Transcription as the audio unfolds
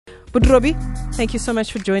But Robbie, thank you so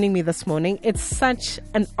much for joining me this morning. It's such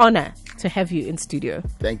an honor to have you in studio.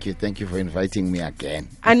 Thank you for inviting me again.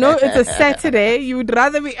 I know it's a Saturday, you would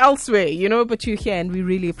rather be elsewhere, but you're here and we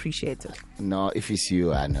really appreciate it. No, if it's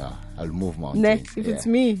you, I know I'll move mountains. Nah, if it's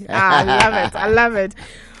me, I love it.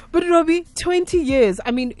 But Robbie, 20 years,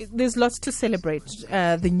 I mean, there's lots to celebrate.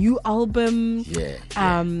 The new album,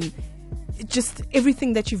 just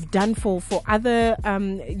everything that you've done for other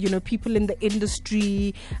people in the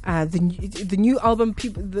industry, the new album,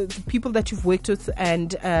 the people that you've worked with,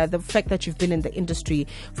 and the fact that you've been in the industry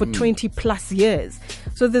for 20 plus years.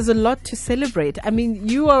 So there's a lot to celebrate. I mean,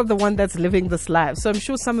 you are the one that's living this life, so I'm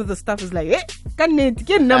sure some of the stuff is like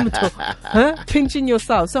pinching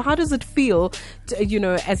yourself. So how does it feel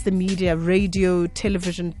to, as the media, radio,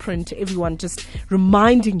 television, print, everyone just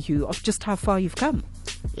reminding you of just how far you've come?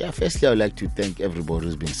 Yeah, firstly, I would like to thank everybody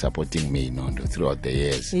who's been supporting me, throughout the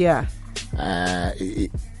years. Yeah.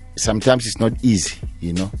 Sometimes it's not easy,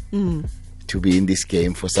 to be in this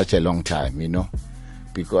game for such a long time,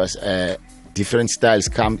 because different styles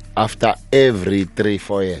come after every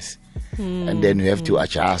 3-4 years. And then you have to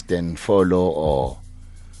adjust and follow, or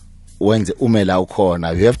when the umela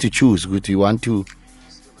corner, you have to choose. Do you want to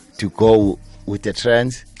go with the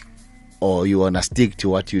trends, or you want to stick to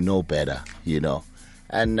what you know better,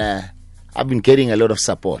 And I've been getting a lot of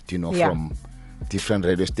support, from different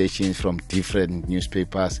radio stations, from different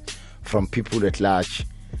newspapers, from people at large.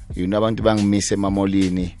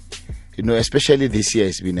 Especially this year,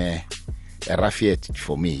 it's been a rough year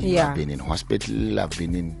for me. Yeah. I've been in hospital. I've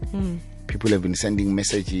been in. People have been sending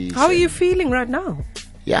messages. How are you feeling right now?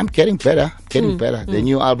 Yeah, I'm getting better. The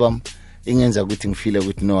new album,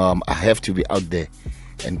 I have to be out there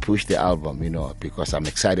and push the album, because I'm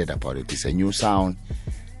excited about it. It's a new sound,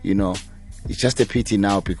 It's just a pity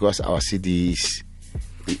now because our CD is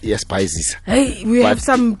spices. Hey, we have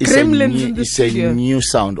some gremlins in the studio. It's a new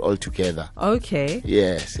sound altogether. Okay.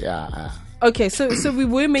 Yes, yeah. Okay, so we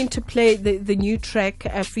were meant to play the new track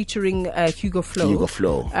featuring Hugo Flow.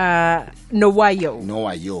 Nowayo.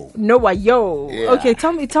 Yeah. Okay,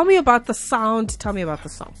 tell me about the sound. Tell me about the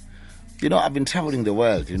song. I've been traveling the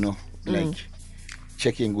world, like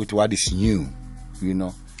checking with what is new,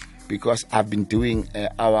 because I've been doing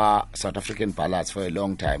our South African ballads for a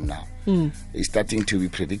long time now. It's starting to be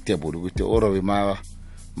predictable with the Robbie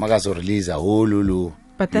Malinga release a Lulu.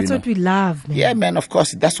 But that's what we love, man. Yeah, man, of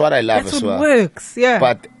course, that's what I love as well. That's what works, yeah.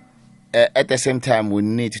 But at the same time, we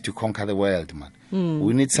need to conquer the world, man.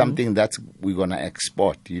 We need something that we're gonna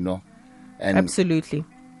export, And absolutely.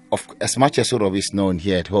 As much as Robbie is known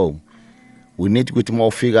here at home, we need to get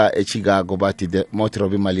more figure at Chicago, but more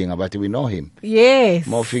Robbie Malinga, but we know him. Yes.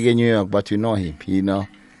 More figure New York, but we know him.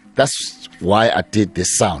 That's why I did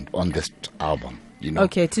this sound on this album.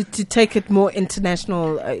 Okay, to take it more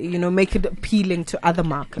international, make it appealing to other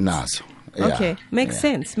markets. Okay, makes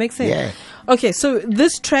sense. Yeah. Okay, so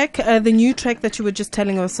this track, the new track that you were just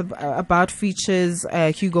telling us about, features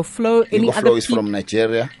Hugo Flow. Hugo Flow is from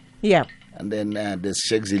Nigeria. Yeah. And then there's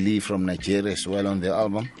Tsheko Lee from Nigeria as well on the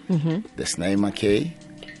album. There's Naima K.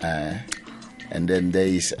 And then there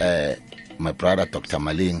is my brother, Dr.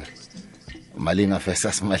 Malinga. Malinga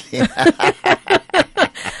versus Malinga.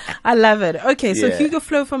 I love it. Okay, so Hugo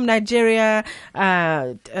Flow from Nigeria,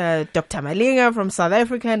 Dr. Malinga from South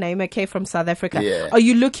Africa, Naima K from South Africa. Yeah. Are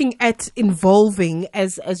you looking at involving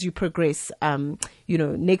as you progress,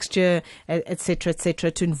 next year, et cetera,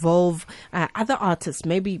 to involve other artists,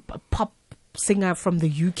 maybe a pop singer from the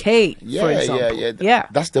UK, for example? Yeah.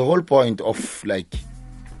 That's the whole point of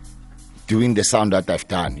doing the sound that I've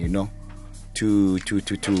done, to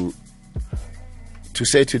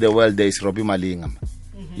say to the world there is Robbie Malinga.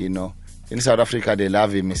 In South Africa they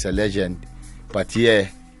love him, he's a legend, but here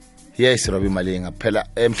is Robbie Malinga.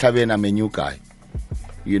 I'm a new guy.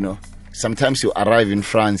 Sometimes you arrive in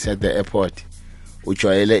France at the airport,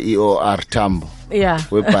 EOR Tambo. Yeah.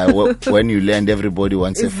 Whereby when you land, everybody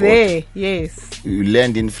wants a photo. There, yes. You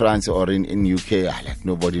land in France or in UK,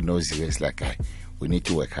 nobody knows you. It's like we need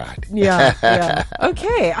to work hard. Yeah.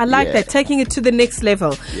 Okay, I like that. Taking it to the next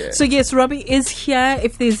level. Yeah. So yes, Robbie is here.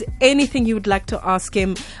 If there's anything you would like to ask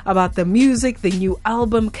him about the music, the new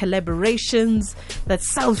album, collaborations, that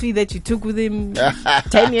selfie that you took with him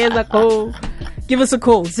 10 years ago, give us a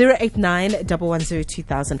call,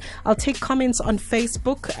 089-110-2000. I'll take comments on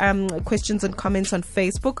Facebook, questions and comments on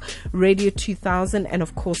Facebook, Radio 2000, and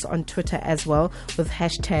of course on Twitter as well with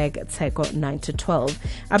hashtag Tsheko 9 to 12.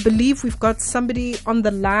 I believe we've got somebody on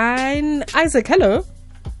the line. Isaac, hello.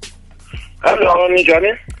 Hello,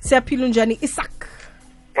 Njani. Siyaphila unjani, Isaac?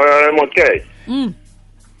 I'm okay.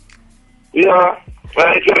 Yeah. It's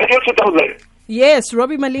Radio 2000. Yes,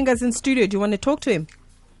 Robbie Malinga is in studio. Do you want to talk to him?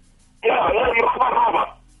 Yeah, Robert.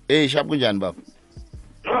 Hey, sharp kunjani baba?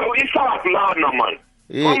 No, Isaac Lana, man.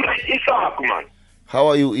 Hey. Comrade Isaac, man. How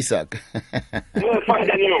are you, Isaac? Yeah, fine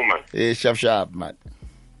and you, man. Hey, sharp, man.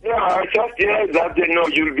 Yeah, I just heard that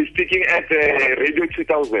you'll be speaking at Radio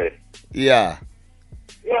 2000. Yeah.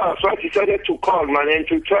 Yeah, so I decided to call, man, and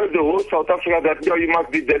to tell the whole South Africa that you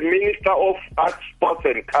must be the Minister of Arts, Sports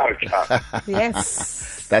and Culture.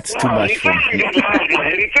 Yes. That's too much for me.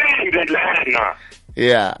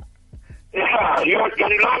 Yeah. Yeah, you have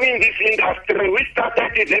been loving this industry. We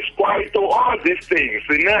started this quite to all these things,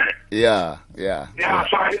 you know? Yeah. Yeah,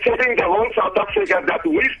 so I'm telling the whole South Africa that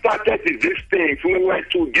we started these things. We were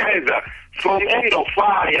together from End of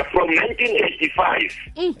Fire, from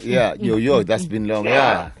 1985. Yeah, yo, that's been long.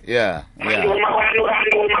 Yeah. And we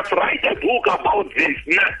must write a book about this,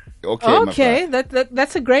 nah? Okay,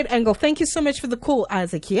 that's a great angle. Thank you so much for the call,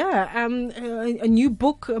 Isaac. Yeah, a new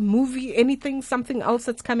book, a movie, anything, something else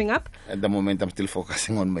that's coming up? At the moment, I'm still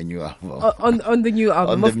focusing on my new album. On the new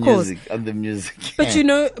album, on the course. music, on the music.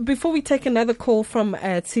 But before we take another call from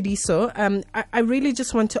Tsheko, I really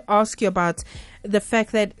just want to ask you about the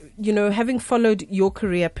fact that, having followed your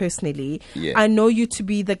career personally, I know you to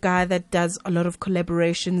be the guy that does a lot of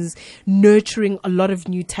collaborations, nurturing a lot of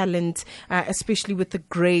new talent, especially with the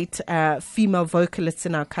great female vocalists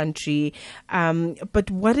in our country. But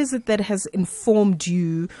what is it that has informed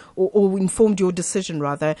you, or informed your decision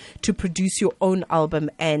rather, to produce your own album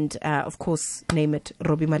and, of course, name it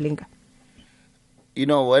Robbie Malinga?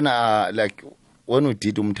 When we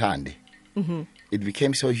did Umthandi, it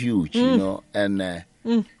became so huge, and I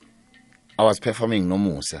was performing No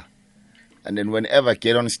Musa. And then whenever I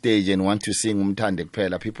get on stage and want to sing Umthandi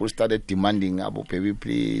Kuphela, people started demanding, Abo Baby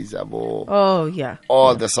Please, Abo. Oh, yeah.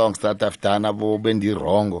 All the songs that I've done, Abo Bendi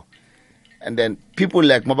Rongo. And then people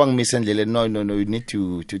like Mabang Misendlele, no, you need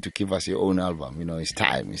to give us your own album. It's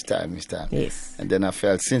time. Yes. And then I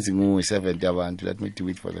felt, since Ngu is 70, let me do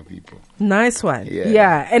it for the people. Nice one.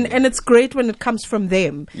 Yeah. And it's great when it comes from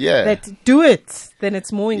them. Yeah. That do it, then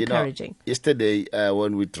it's more encouraging. Yesterday,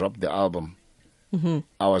 when we dropped the album,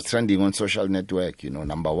 I was trending on social network,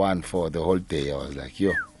 number one for the whole day. I was like,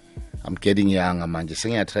 yo, I'm getting younger, man. Just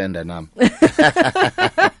sing a trend and I'm.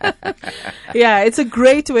 Yeah, it's a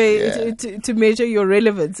great way to measure your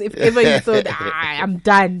relevance. If ever you thought, I'm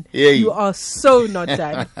done, you are so not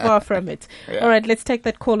done. Far from it. All right, let's take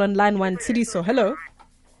that call on line 1. Tsheko, hello.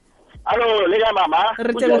 Hello, Lega Mama.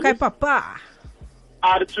 Re papa.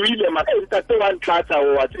 Artuile Malinga, one class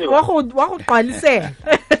or what?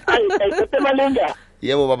 Malinga.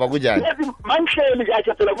 Yebo baba kunjani? Manhleli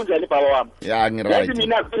kahle phela kunjani baba wami? Yeah, ngiright. Yazi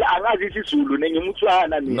mina phela angazi isiZulu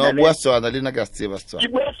nengimutswana mina. No buwasitswana lina kuyasitsiba sitswana.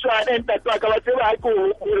 Ibuswana entatwaka batheba hayi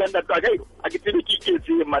kula entatwaka hey akithini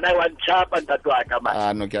kiketsi mana I want chapa entatwaka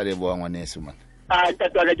man. No kuyaleboa ngwaneso man.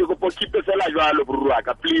 Entatwaka ke go pokipe sela jwalo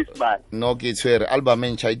bruaka please man. No ke tshwere album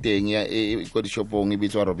e ntšha iteng ya ko dishopong e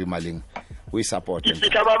bitswa Robbie Malinga. We support him.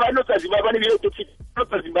 Baba no tsazi baba ni le to no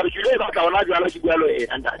tsazi ba re jule ba ka ona jwalo tshibalo e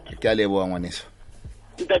andati. Kuyaleboa ngwaneso.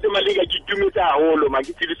 Thank you,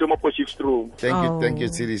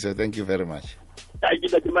 Tsheko. Thank you very much. Thank you,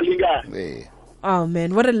 Dr. Malinga. Yeah. Oh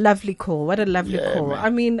man, what a lovely call! What a lovely call! Man. I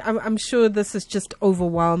mean, I'm sure this is just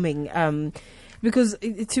overwhelming. Because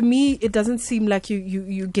to me, it doesn't seem like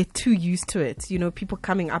you get too used to it. People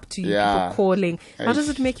coming up to you, people calling. How does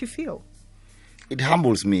it make you feel? It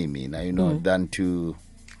humbles me, than to,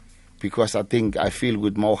 because I feel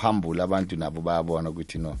good, more humble.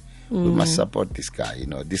 We must support this guy,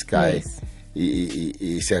 This guy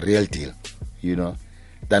is a real deal,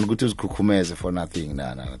 Than go to kukumeze for nothing.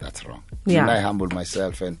 No, that's wrong. Yeah. I humble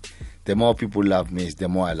myself, and the more people love me, the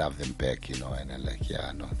more I love them back, And I'm like,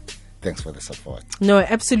 thanks for the support. No,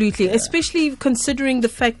 absolutely. Yeah. Especially considering the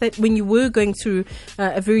fact that when you were going through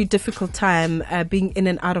a very difficult time, being in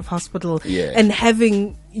and out of hospital, and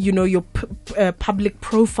having your public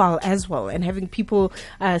profile as well, and having people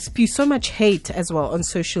spew so much hate as well on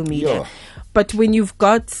social media. Yeah. But when you've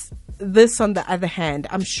got this on the other hand,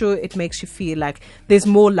 I'm sure it makes you feel like there's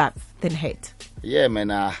more love than hate. Yeah,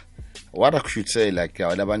 man. What I should say, like,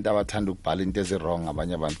 abantu abathanda ukubhala into ezi wrong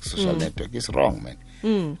abanye abantu social network is wrong, man.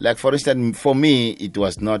 Like, for instance, for me, it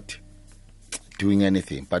was not doing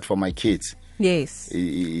anything, but for my kids, yes,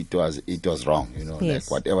 it was wrong. Yes. Like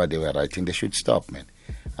whatever they were writing, they should stop, man.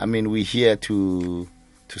 I mean, we're here to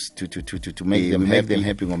make them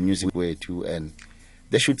happy on music way too, and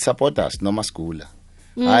they should support us. No maskula.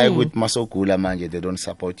 I with masokula manje, they don't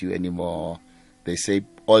support you anymore. They say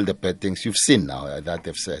all the bad things you've seen now that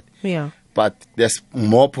they've said. Yeah. But there's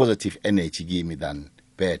more positive energy give me than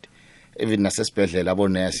bad. Even as especially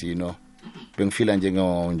abo nurse, bengifila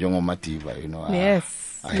njengo Madiba, you know.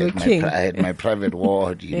 Yes, I you're king. I had my private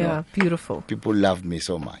ward, you know. Yeah, beautiful. People love me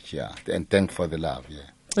so much, yeah. And thank for the love, yeah.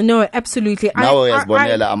 No, absolutely. Now, as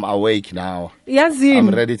Bonella, I'm awake now. Yazin.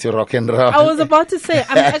 I'm ready to rock and roll. I was about to say,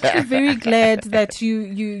 I'm actually very glad that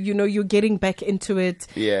you know, you're getting back into it.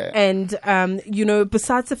 Yeah. And, you know,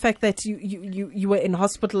 besides the fact that you were in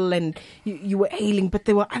hospital and you were ailing, but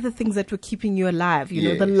there were other things that were keeping you alive. You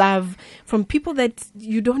know, the love from people that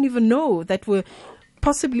you don't even know that were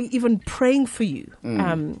possibly even praying for you,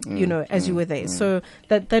 you know, as you were there. So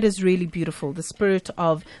that is really beautiful. The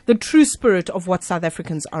true spirit of what South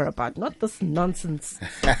Africans are about, not this nonsense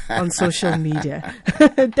on social media.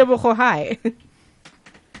 Tebogo, hi.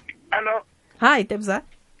 Hello. Hi, Tebza.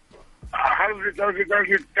 How's it?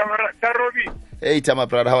 Robbie. Hey, Tama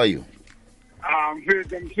Prad, how are you? I'm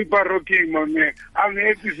super rocking, my man. I'm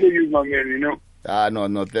happy for you, my man, you know.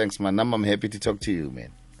 No, thanks, man. I'm happy to talk to you, man.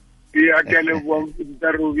 Yeah, ke le bua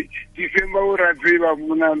Robbie. December o ra tseba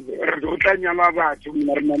mona re go tlanyana batho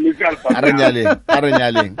mona re na le alpha.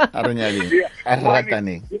 Arenyaleng.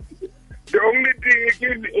 Arataneng. The only thing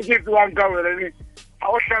is one cover ni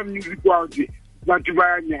how some music out batho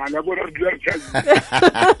ba nyala bo re dira tshaba.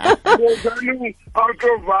 Go out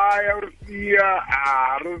of fire re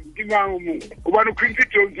dimang mo. O ba no Quincy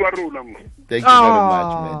Jones wa rona mo. Thank you very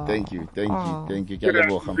much, man. Thank you. Wow.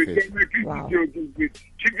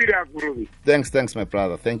 Thanks, my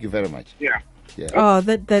brother. Thank you very much. Yeah. Oh,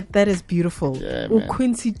 that is beautiful. Yeah, man.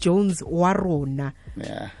 Quincy Jones Warona.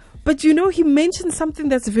 Yeah. But you know, he mentioned something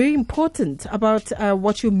that's very important about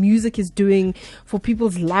what your music is doing for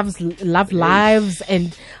people's love lives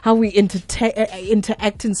and how we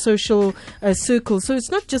interact in social circles. So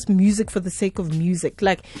it's not just music for the sake of music.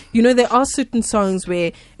 Like, you know, there are certain songs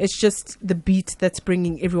where it's just the beat that's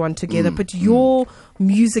bringing everyone together. But your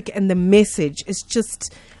music and the message is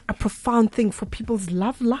just a profound thing for people's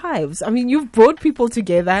love lives. I mean, you've brought people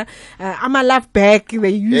together. I'm a love back. They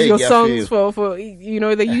use your songs for you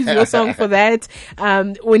know, they use your song for that.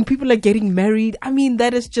 When people are getting married, I mean,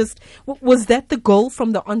 that is just, was that the goal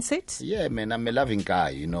from the onset? Yeah, man, I'm a loving guy,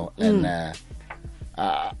 you know, and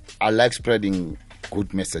I like spreading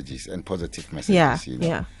good messages and positive messages, you know.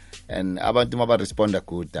 Yeah. And abantu maba respond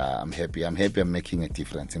good, I'm happy I'm making a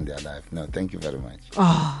difference in their life. No, thank you very much.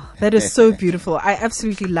 Oh, that is so beautiful. I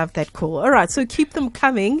absolutely love that call. All right, so keep them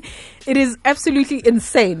coming. It is absolutely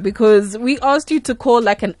insane because we asked you to call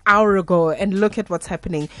like an hour ago and look at what's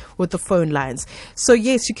happening with the phone lines. So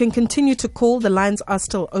yes, you can continue to call. The lines are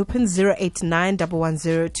still open, 089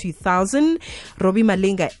 110 2000. Robbie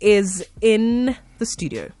Malinga is in the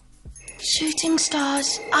studio. Shooting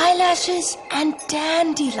stars, eyelashes, and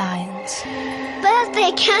dandelions.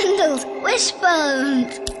 Birthday candles,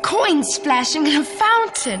 wishbones. Coins splashing in a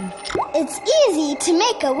fountain. It's easy to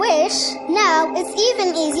make a wish. Now it's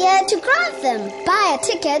even easier to grant them. Buy a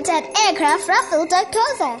ticket at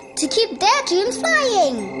aircraftraffle.co.za to keep their dreams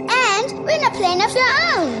flying. And win a plane of your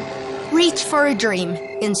own. Reach for a dream.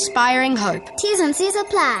 Inspiring hope. T's and C's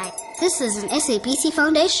apply. This is an SABC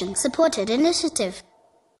Foundation supported initiative.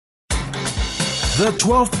 The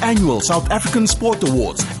 12th Annual South African Sport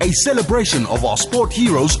Awards, a celebration of our sport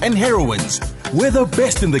heroes and heroines, where the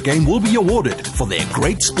best in the game will be awarded for their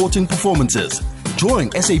great sporting performances. Join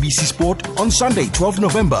SABC Sport on Sunday, 12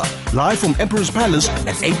 November, live from Emperor's Palace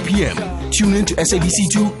at 8 p.m. Tune in to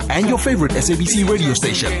SABC2 and your favorite SABC radio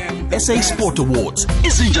station. SA Sport Awards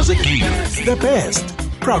isn't just a game, the best.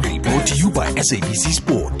 Proudly brought to you by SABC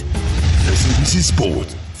Sport. SABC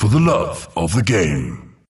Sport, for the love of the game.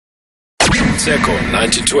 Tsheko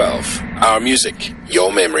 9-12. Our music,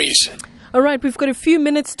 your memories. All right, we've got a few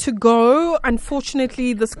minutes to go.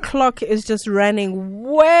 Unfortunately, this clock is just running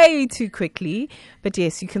way too quickly. But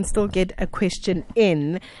yes, you can still get a question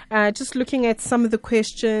in. Just looking at some of the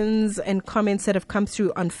questions and comments that have come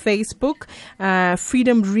through on Facebook.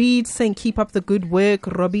 Freedom Reed saying, keep up the good work,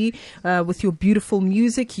 Robbie, with your beautiful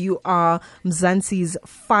music. You are Mzansi's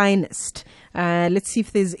finest. Let's see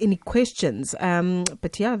if there's any questions.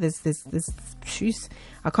 But yeah, there's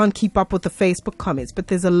I can't keep up with the Facebook comments, but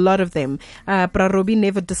there's a lot of them. Robbie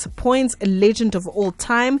never disappoints, a legend of all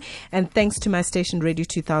time. And thanks to my station Radio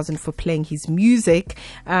 2000 for playing his music.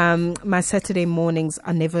 My Saturday mornings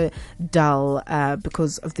are never dull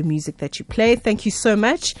because of the music that you play. Thank you so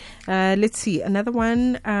much. Let's see, another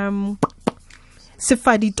one.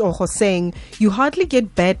 Sifadi Toho saying, you hardly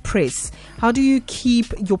get bad press. How do you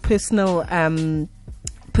keep your personal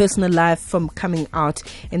life from coming out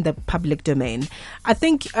in the public domain? I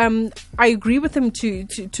think I agree with him to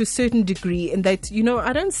a certain degree in that, you know,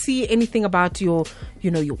 I don't see anything about your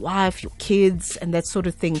wife, your kids and that sort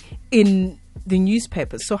of thing in the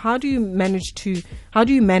newspapers. So how do you manage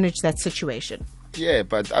that situation? Yeah,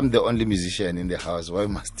 but I'm the only musician in the house. Why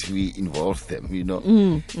must we involve them,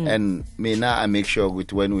 And me now, I make sure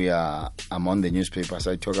with when I'm on the newspapers,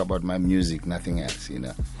 I talk about my music, nothing else,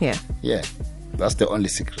 Yeah. Yeah, that's the only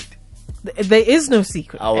secret. There is no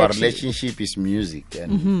secret. Our actually. relationship is music,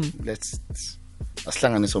 and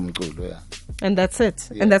And that's it.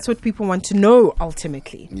 Yeah. And that's what people want to know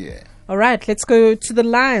ultimately. Yeah. All right, let's go to the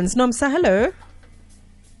lines. Nomsa, hello.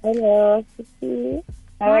 Hello, Sissy.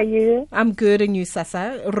 How are you? I'm good, and you,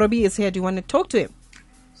 Sasa? Robbie is here. Do you want to talk to him?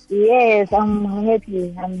 Yes, I'm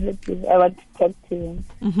happy. I want to talk to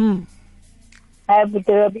him. Hi,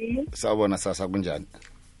 Robbie. Sawubona Sasa kunjani?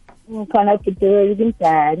 Ngikhona Robbie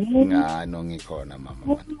kunjani? No ngikhona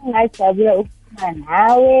mama. Ngajabula ukukhuluma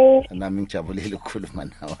nawe. Nami ngijabulile ukukhuluma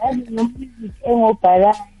nawe. Music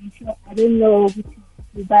engobhalayo, I don't know ukuthi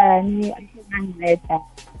ubani anginceda.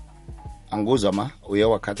 Anguzwa ma, uye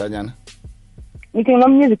wakhathanyana? Ngithi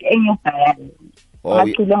music engobhalayo.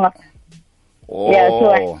 Ngacula ngapha.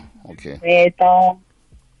 Oh, okay.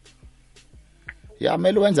 Yeah,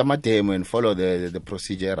 mele wenza ama-demo and follow the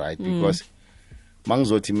procedure right because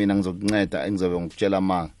mangizothi mina ngizokunceda engizobe ngikutshela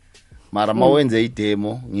mara mawenze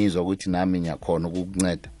i-demo ngizwa ukuthi nami ngiyakhona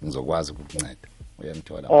ukukunceda ngizokwazi ukukunceda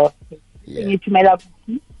uyangithola. Okay. Yeah. Ngithumela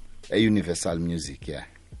kuphi? Universal Music, yeah.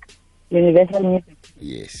 Universal Music.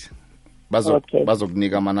 Yes. Okay.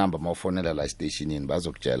 Bazokunika amanamba mawufonela la stationini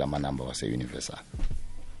bazokutshela amanamba wase-Universal.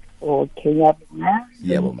 Okay, ngiyabonga.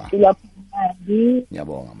 Yebo ma.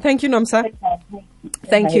 Ngiyabonga ma. Thank you, Nomsa.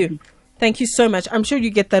 Thank you. Thank you so much. I'm sure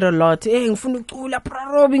you get that a lot.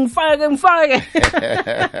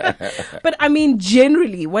 But I mean,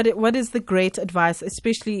 generally, what is the great advice,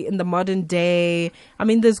 especially in the modern day? I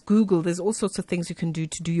mean, there's Google, there's all sorts of things you can do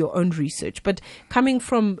to do your own research. But coming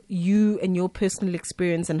from you and your personal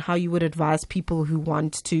experience and how you would advise people who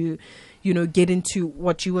want to, get into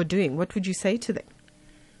what you are doing, what would you say to them?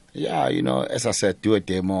 Yeah, as I said, do a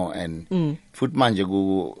demo and Footmanje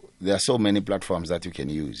Google. There are so many platforms that you can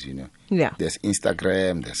use, Yeah. There's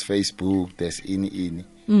Instagram, there's Facebook, there's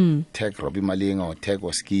tag Robbie Malinga or tag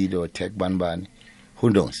Oskid or tag Banbani.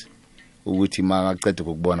 Who knows? Ukuthi mangaqeda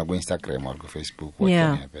ukubona ku Instagram or ku Facebook what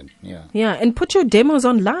can happen. Yeah. Yeah, and put your demos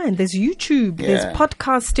online. There's YouTube, there's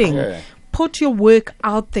podcasting. Yeah. Put your work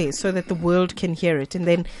out there so that the world can hear it, and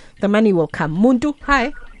then the money will come. Muntu,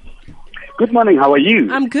 hi. Good morning. How are you?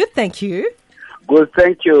 I'm good, thank you. Good,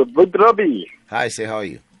 thank you. Good, Robbie. Hi, say how are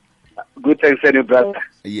you? Good, thanks, and brother.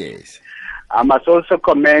 Yes. I must also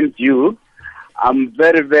commend you. I'm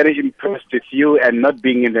very, very impressed with you and not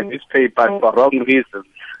being in the newspaper for wrong reasons.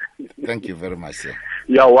 Thank you very much, sir.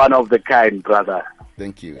 You're one of the kind, brother.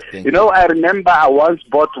 Thank you. I remember I once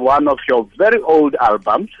bought one of your very old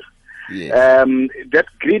albums. Yes. That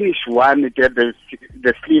greenish one,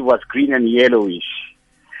 the sleeve was green and yellowish.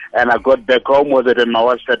 And I got back home with it and my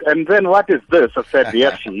wife said, and then what is this? I said,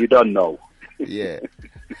 yes, you don't know. Yeah.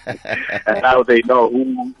 And now they know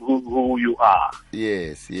who you are.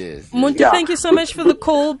 Yes. Muntu, thank you so much for the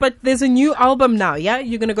call, but there's a new album now, yeah?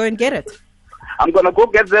 You're going to go and get it? I'm going to go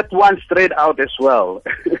get that one straight out as well.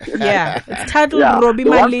 Yeah, it's titled Robbie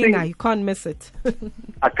Malinga. You can't miss it.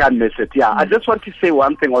 I can't miss it, yeah. I just want to say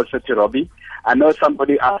one thing also to Robbie. I know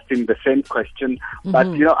somebody asked him the same question, but,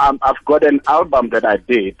 I've got an album that I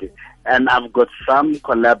did, and I've got some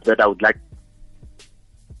collab that I would like.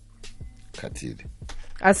 Cut it.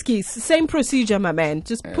 Aski, same procedure, my man.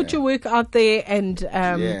 Just put your work out there and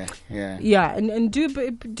and do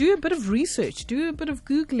a bit of research, do a bit of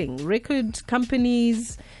Googling, record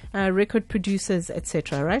companies, record producers,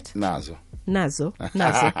 etc. Right? Nazo.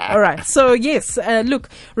 All right. So yes, look,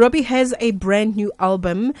 Robbie has a brand new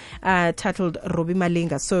album titled Robbie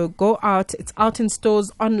Malinga. So go out. It's out in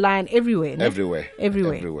stores, online, everywhere. No? Everywhere.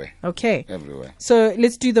 Okay. Everywhere. So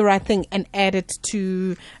let's do the right thing and add it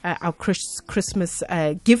to our Christmas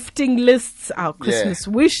gifting lists, our Christmas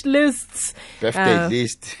wish lists, birthday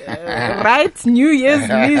list, right? New Year's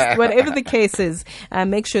list, whatever the case is.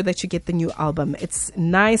 Make sure that you get the new album. It's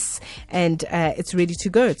nice and it's ready to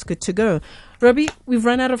go. It's good to go. Robbie, we've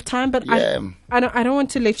run out of time, but I don't want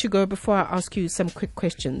to let you go before I ask you some quick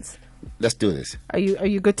questions. Let's do this. Are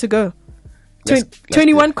you good to go?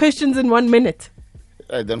 21 questions in 1 minute.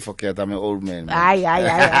 Don't forget, I'm an old man.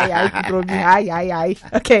 Aye, Robbie. Aye.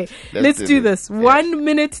 Okay, let's do this. 1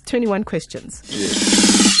 minute, 21 questions.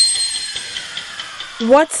 Yes.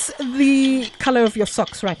 What's the color of your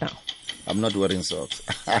socks right now? I'm not wearing socks.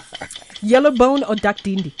 Yellow bone or duck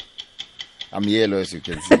dindi? I'm yellow, as you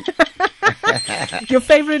can see. Your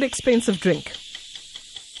favorite expensive drink?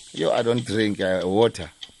 I don't drink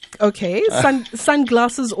water. Okay.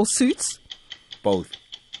 Sunglasses or suits? both.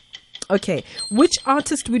 Okay. Which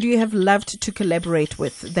artist would you have loved to collaborate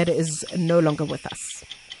with that is no longer with us?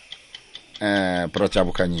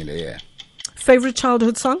 Prochabu Kanyile, yeah. Favorite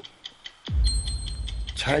childhood song?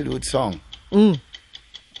 Childhood song.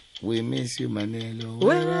 We miss you, Manelo.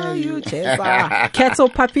 Where are you, Chesa? Cats or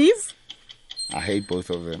puppies? I hate both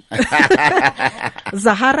of them.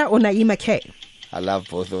 Zahara or Naima K? I love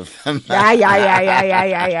both of them.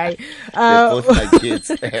 Yeah. They're both my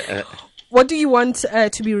kids. What do you want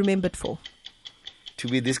to be remembered for? To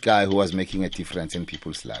be this guy who was making a difference in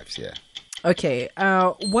people's lives, yeah. Okay.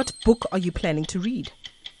 What book are you planning to read?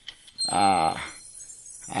 I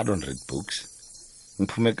don't read books.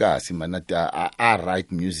 I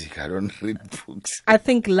write music. I don't read books. I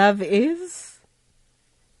think love is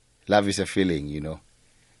a feeling, you know.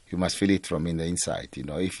 You must feel it from in the inside, you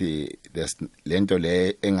know. If there's lento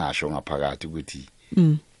le engasho ngaphakathi ukuthi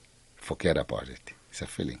forget about it. It's a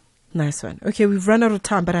feeling. Nice one. Okay, we've run out of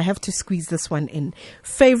time, but I have to squeeze this one in.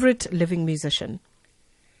 Favorite living musician?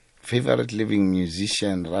 Favorite living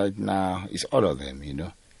musician right now is all of them, you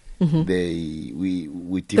know. We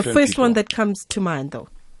different. The first people. one that comes to mind, though.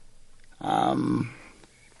 Kaifa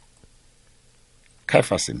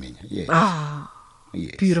Semenya, yes.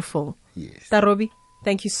 Yes. Beautiful. Yes. Robbie,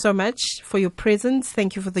 thank you so much for your presence.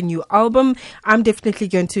 Thank you for the new album. I'm definitely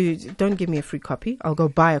going to, don't give me a free copy. I'll go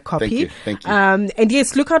buy a copy. Thank you. And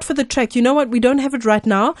yes, look out for the track. You know what? We don't have it right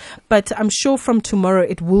now, but I'm sure from tomorrow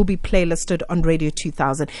it will be playlisted on Radio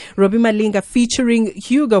 2000. Robbie Malinga featuring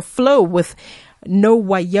Hugo Flow with No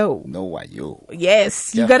Wayo. No Wayo.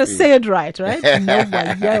 Yes, you got to say it right? No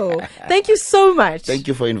Wayo. Thank you so much. Thank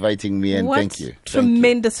you for inviting me, and thank you.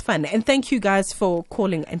 Tremendous fun. And thank you guys for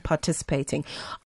calling and participating.